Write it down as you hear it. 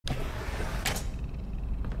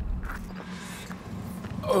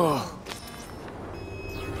Oh.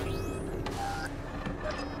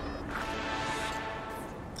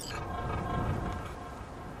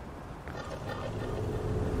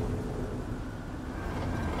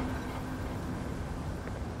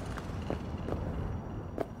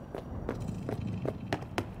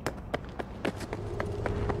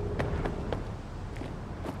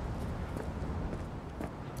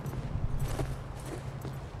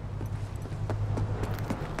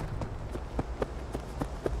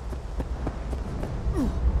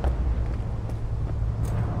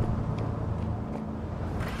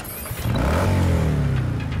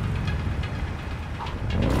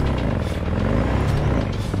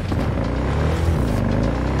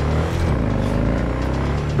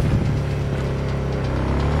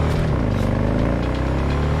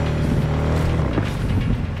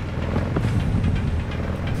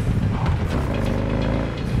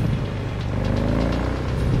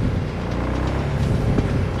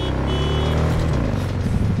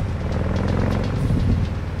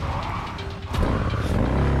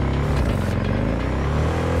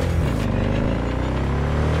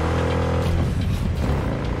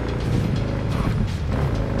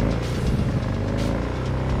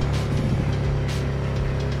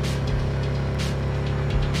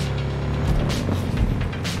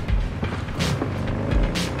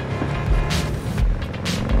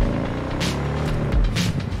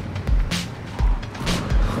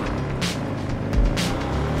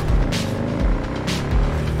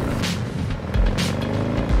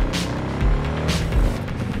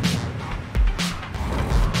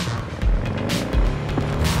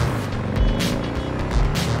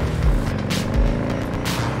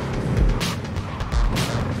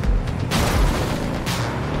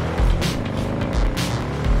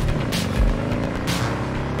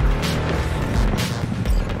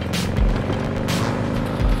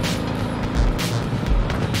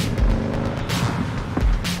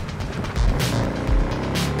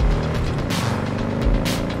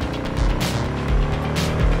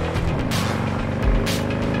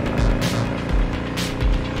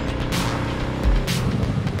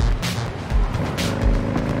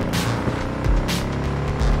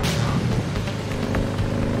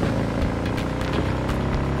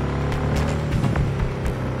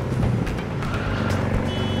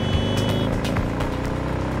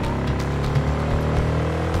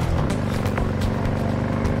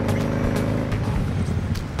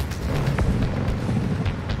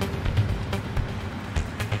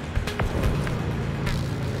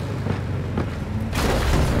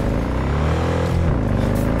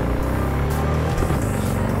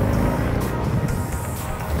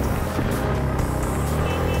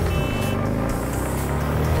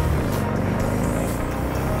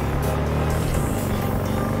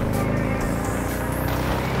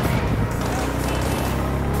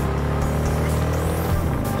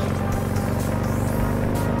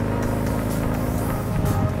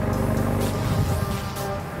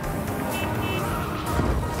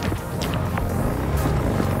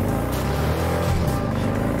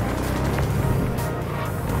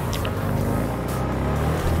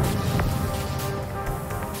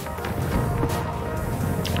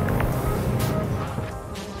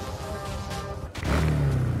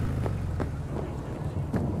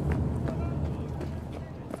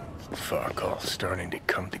 Fuck, all starting to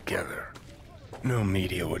come together. No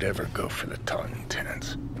media would ever go for the Taunton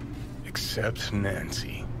tenants. Except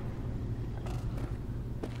Nancy.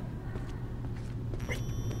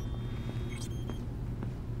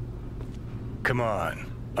 Come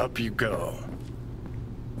on, up you go.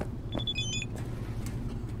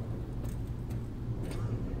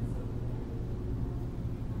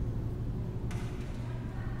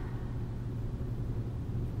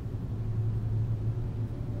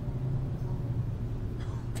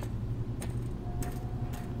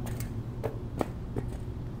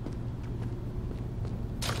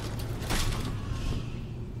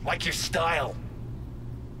 Like your style.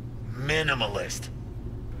 Minimalist.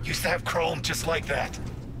 Used to have chrome just like that.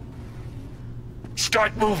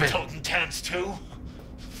 Start moving. Totem tents too?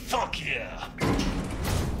 Fuck yeah.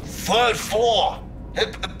 Third floor.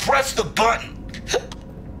 Press the button.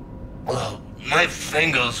 My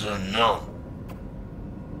fingers are numb.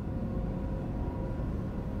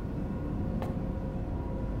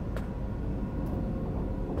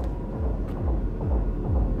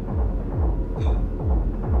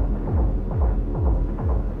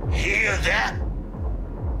 Hear that?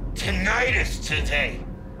 Tinnitus today.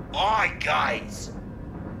 Alright, guys.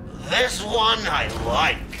 This one I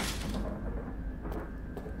like.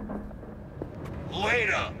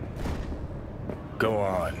 Later. Go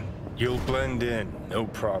on. You'll blend in, no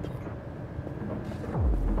problem.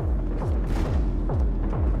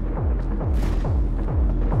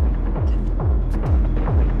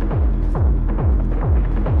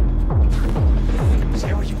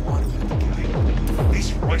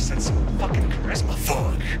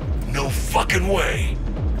 fucking way.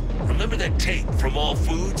 Remember that tape from All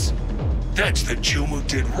Foods? That's the Jew who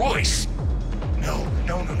did Royce. No.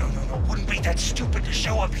 Wouldn't be that stupid to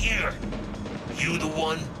show up here. You the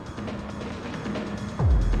one?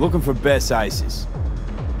 Looking for Bess Isis.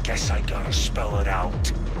 Guess I gotta spell it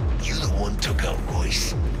out. You the one took out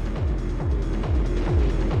Royce?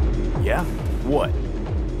 Yeah? What?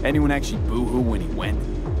 Anyone actually boo-hoo when he went?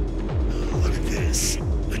 Look at this.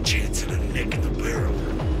 A chance at a nick in the barrel.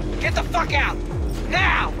 Get the fuck out!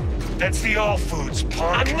 Now! That's the All Foods,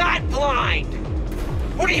 punk. I'm not blind!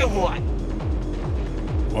 What do you want?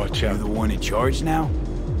 Watch You're out. the one in charge now?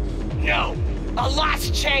 No. A lot's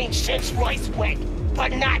changed since Royce went,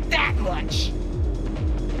 but not that much.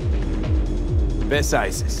 Bess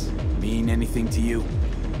Isis. Mean anything to you?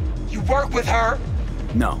 You work with her?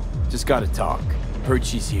 No. Just gotta talk. Heard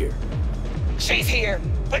she's here. She's here,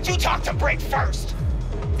 but you talk to Brick first.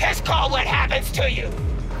 His call what happens to you.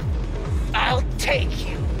 I'll take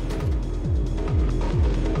you.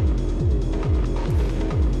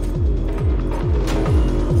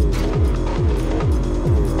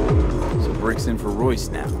 So Brick's in for Royce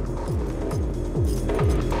now.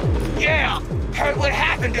 Yeah, heard what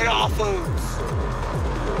happened at All Foods.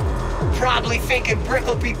 Probably thinking Brick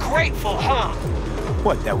will be grateful, huh?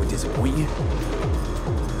 What, that would disappoint you?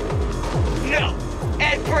 No,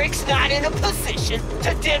 and Brick's not in a position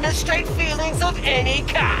to demonstrate feelings of any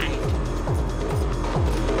kind.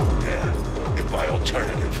 Yeah, and by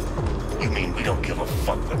alternative, you mean we don't give a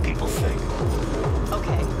fuck what people think?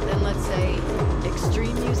 Okay, then let's say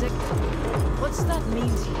extreme music. What's that mean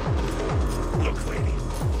to you? Look, lady,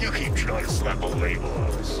 you keep trying to slap a label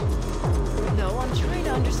on us. No, I'm trying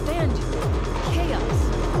to understand you. Chaos,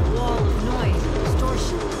 a wall of noise and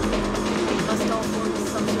distortion. They must all form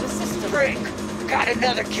some sort of system. Brick, got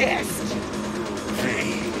another guest.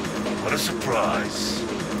 Hey, what a surprise.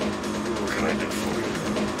 What can I do for you?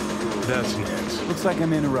 That's Nance. Looks like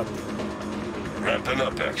I'm interrupting. Ramping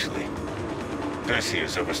up, actually. Bessie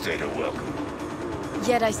has overstayed her welcome.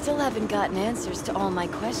 Yet I still haven't gotten answers to all my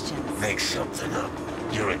questions. Make something up.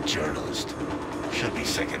 You're a journalist. Should be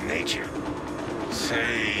second nature.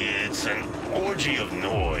 Say it's an orgy of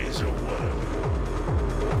noise or whatever.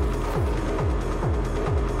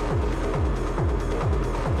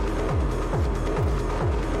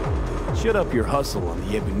 Shut up your hustle on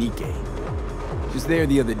the Ebonique. Just there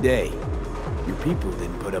the other day. Your people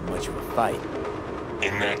didn't put up much of a fight.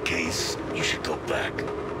 In that case, you should go back.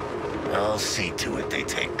 I'll see to it they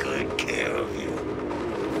take good care of you.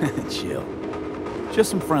 Chill. Just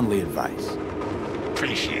some friendly advice.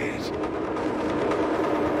 Appreciate it.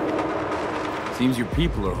 Seems your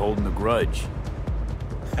people are holding a grudge.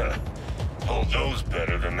 Hold those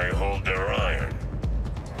better than they hold their iron.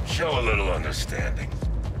 Show a little understanding.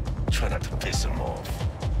 Try not to piss them off.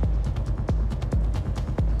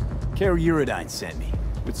 Carrie Uridine sent me,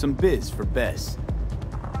 with some biz for Bess.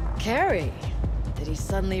 Carrie, did he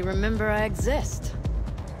suddenly remember I exist?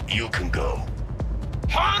 You can go.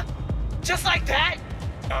 Huh? Just like that?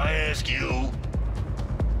 I ask you.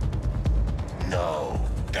 No,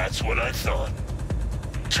 that's what I thought.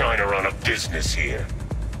 Trying to run a business here.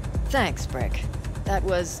 Thanks, Brick. That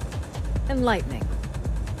was enlightening.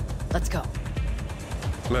 Let's go.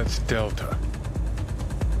 Let's Delta.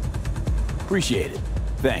 Appreciate it.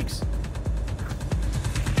 Thanks.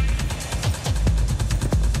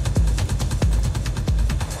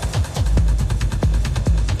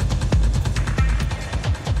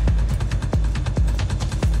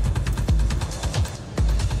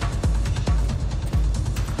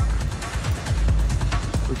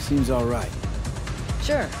 Brick seems all right.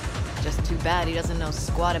 Sure. Just too bad he doesn't know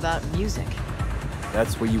squat about music.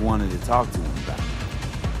 That's what you wanted to talk to him about.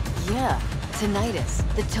 Yeah, tinnitus,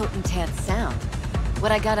 the totentant sound.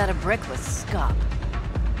 What I got out of Brick was scop.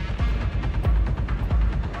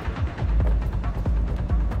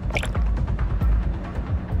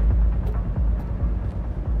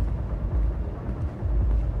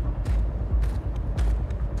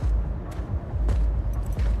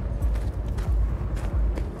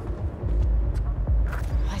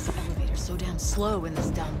 Why is the elevator so damn slow in this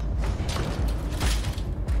dump?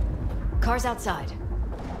 Car's outside.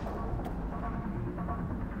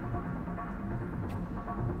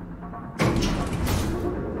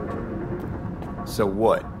 So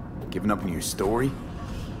what? Giving up on your story?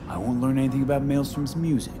 I won't learn anything about Maelstrom's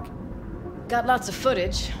music. Got lots of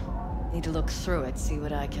footage. Need to look through it, see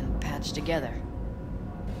what I can patch together.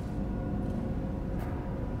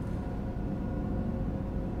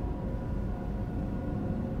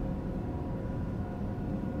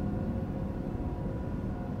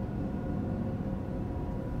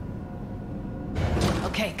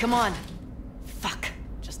 Okay, come on.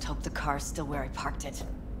 hope the car's still where I parked it.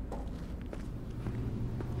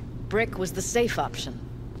 Brick was the safe option.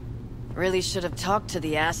 Really should have talked to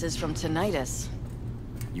the asses from Tinnitus.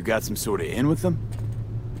 You got some sort of in with them?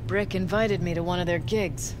 Brick invited me to one of their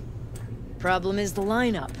gigs. Problem is the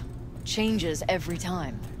lineup. Changes every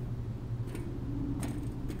time.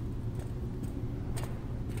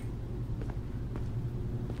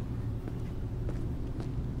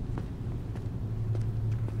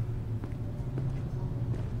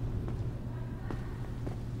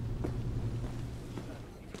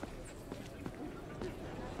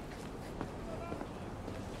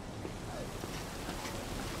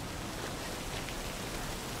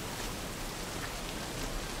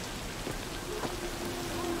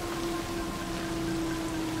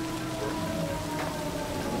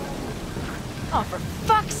 Oh, for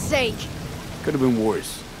fuck's sake! Could have been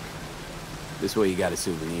worse. This way you got a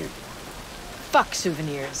souvenir. Fuck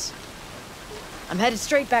souvenirs. I'm headed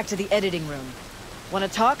straight back to the editing room. Wanna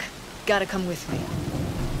talk? Gotta come with me.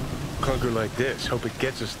 Clunker like this, hope it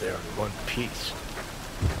gets us there in one piece.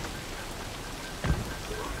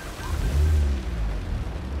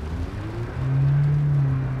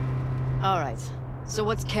 Alright, so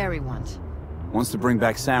what's Carrie want? Wants to bring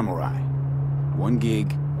back Samurai. One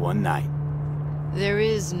gig, one night. There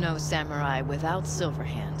is no samurai without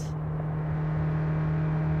Silverhand.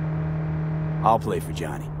 I'll play for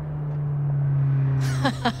Johnny.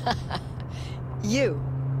 You?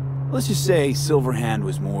 Let's just say Silverhand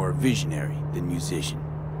was more visionary than musician.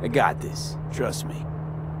 I got this, trust me.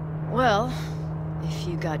 Well, if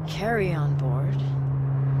you got Carrie on board,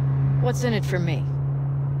 what's in it for me?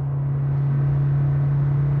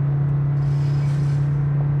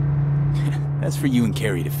 That's for you and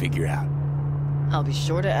Carrie to figure out. I'll be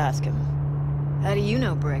sure to ask him. How do you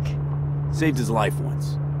know Brick? Saved his life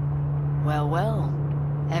once. Well, well.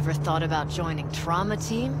 Ever thought about joining Trauma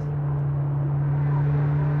Team?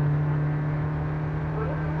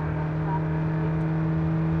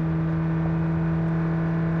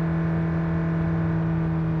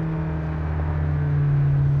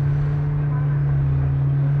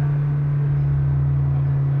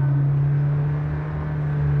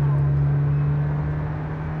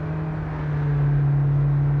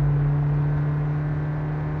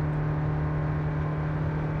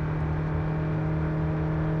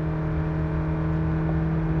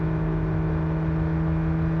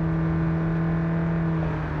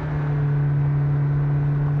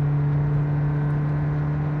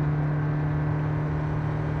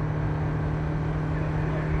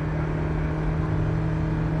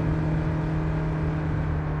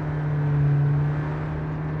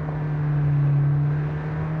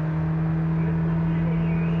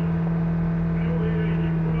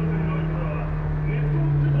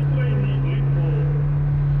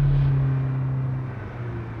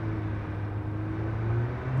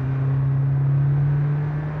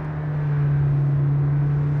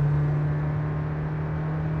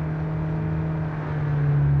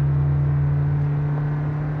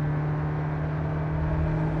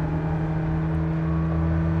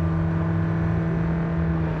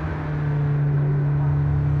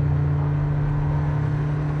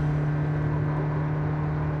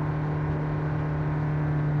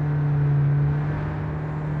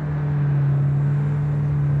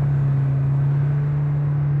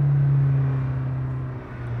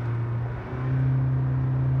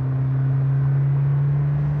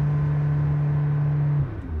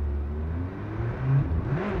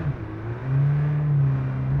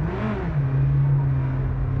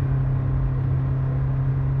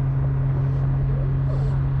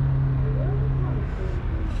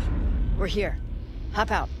 We're here.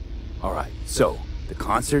 Hop out. All right, so, the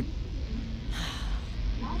concert?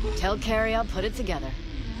 Tell Carrie I'll put it together.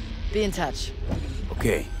 Be in touch.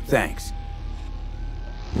 Okay, thanks.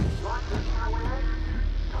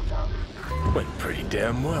 Went pretty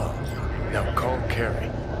damn well. Now call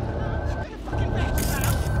Carrie.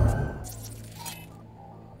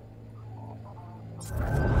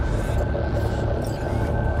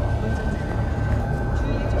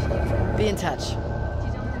 Be in touch.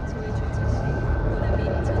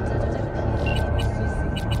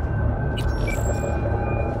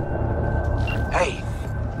 Hey,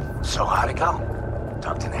 so how'd it go?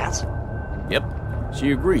 Talk to Nance? Yep,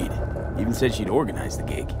 she agreed. Even said she'd organize the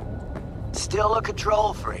gig. Still a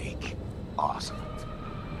control freak. Awesome.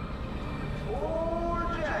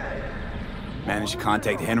 Managed to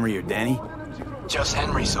contact Henry or Danny? Just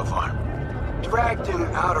Henry so far. Dragged him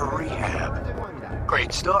out of rehab.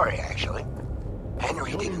 Great story, actually.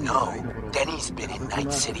 Henry didn't know Denny's been in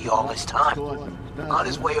Night City all this time. On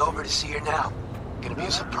his way over to see her now. Gonna be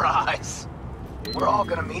a surprise. We're all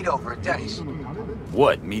gonna meet over at Denny's.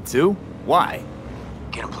 What, me too? Why?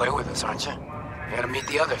 Gonna play with us, aren't you? You gotta meet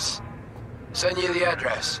the others. Send you the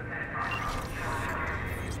address.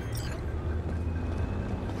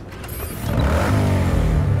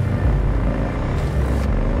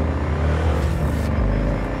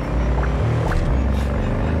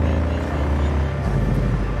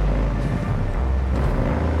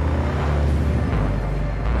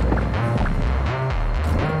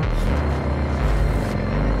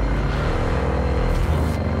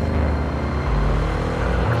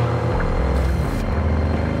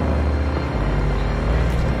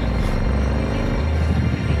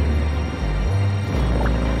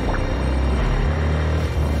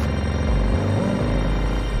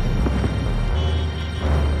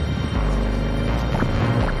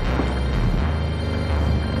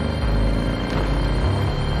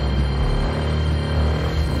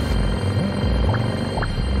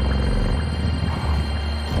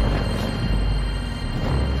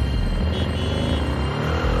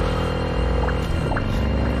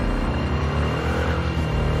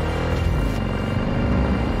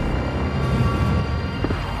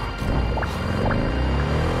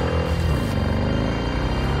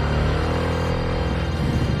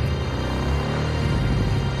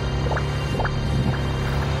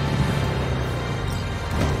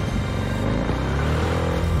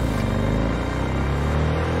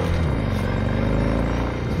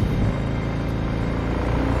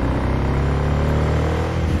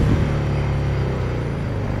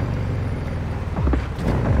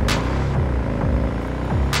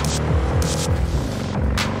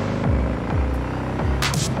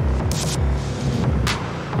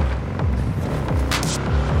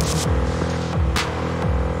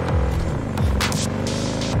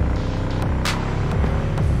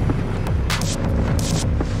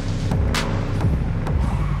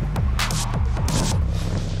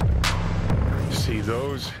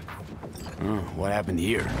 What happened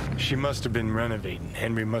here? She must have been renovating.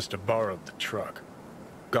 Henry must have borrowed the truck.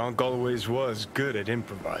 Gonk always was good at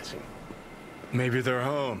improvising. Maybe they're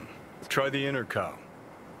home. Try the intercom.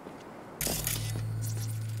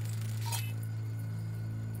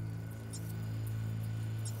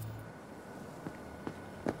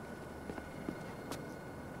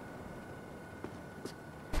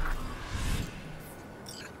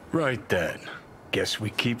 Right then. Guess we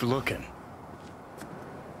keep looking.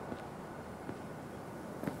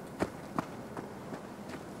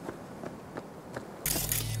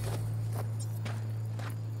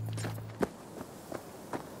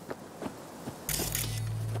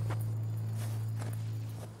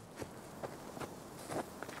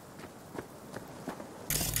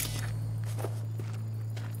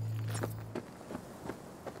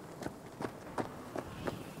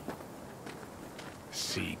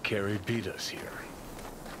 See, Carrie beat us here.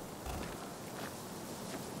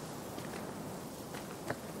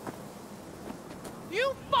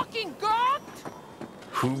 You fucking gawked?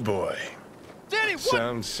 Hoo boy. Danny, what?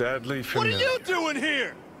 Sounds sadly familiar. What are you doing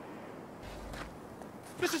here?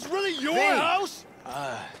 This is really your Hey. house?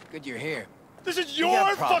 Good you're here. This is got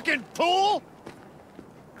your a problem. fucking pool?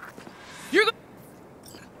 You're in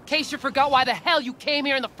case you forgot why the hell you came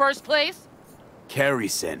here in the first place? Carrie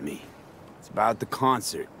sent me. It's about the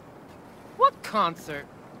concert. What concert?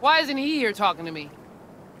 Why isn't he here talking to me?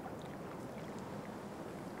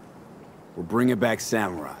 We're bringing back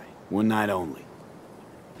Samurai. One night only.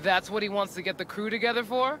 That's what he wants to get the crew together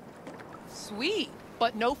for? Sweet,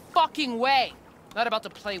 but no fucking way. Not about to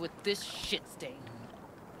play with this shit stain.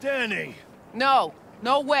 Danny. No,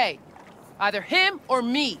 no way. Either him or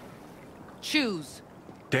me. Choose.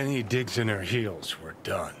 Denny digs in her heels. We're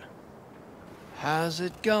done. How's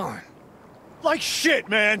it going? Like shit,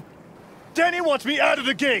 man. Danny wants me out of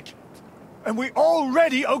the gig. And we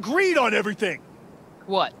already agreed on everything.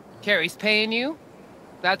 What? Carrie's paying you?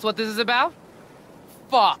 That's what this is about?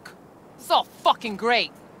 Fuck. This is all fucking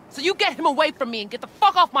great. So you get him away from me and get the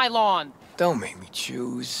fuck off my lawn. Don't make me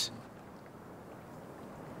choose.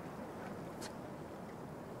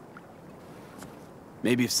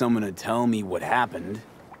 Maybe if someone would tell me what happened.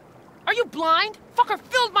 Are you blind? Fucker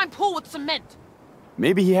filled my pool with cement.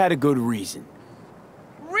 Maybe he had a good reason.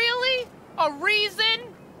 Really? A reason?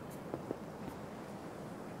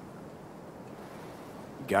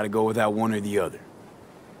 You gotta go without one or the other.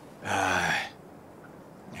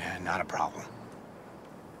 Yeah, not a problem.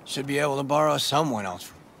 Should be able to borrow someone else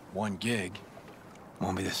for one gig.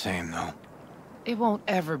 Won't be the same, though. It won't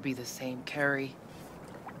ever be the same, Carrie.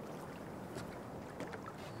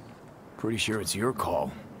 Pretty sure it's your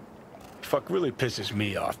call. Fuck really pisses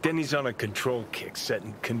me off. Denny's on a control kick,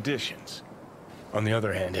 setting conditions. On the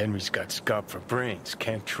other hand, Henry's got scop for brains.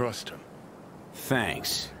 Can't trust him.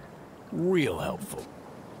 Thanks. Real helpful.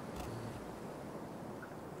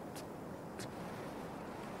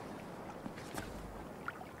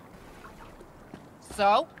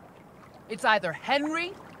 So, it's either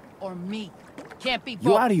Henry or me. Can't be both.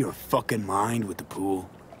 You out of your fucking mind with the pool?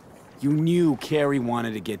 You knew Carrie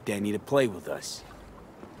wanted to get Denny to play with us.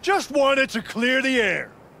 Just wanted to clear the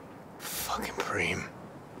air. Fucking Preem.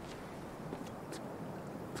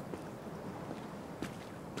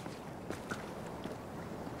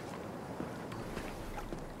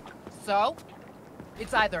 So,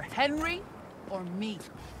 it's either Henry or me.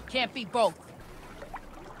 Can't be both.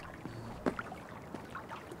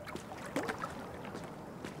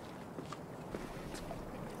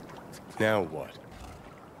 Now what?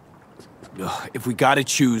 Ugh, if we gotta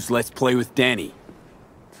choose, let's play with Denny.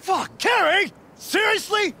 Fuck, Carrie!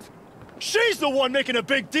 Seriously? She's the one making a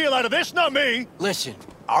big deal out of this, not me! Listen,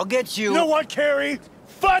 I'll get you... You know what, Carrie?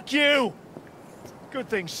 Fuck you! Good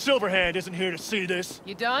thing Silverhand isn't here to see this.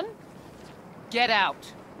 You done? Get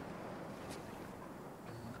out.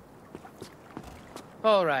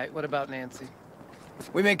 All right, what about Nancy?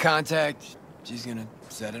 We made contact. She's gonna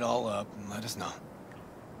set it all up and let us know.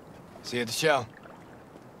 See you at the show.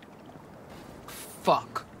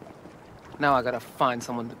 Fuck. Now I gotta find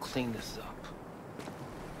someone to clean this up.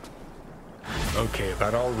 Okay,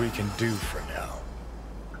 about all we can do for now.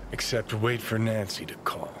 Except wait for Nancy to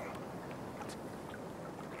call.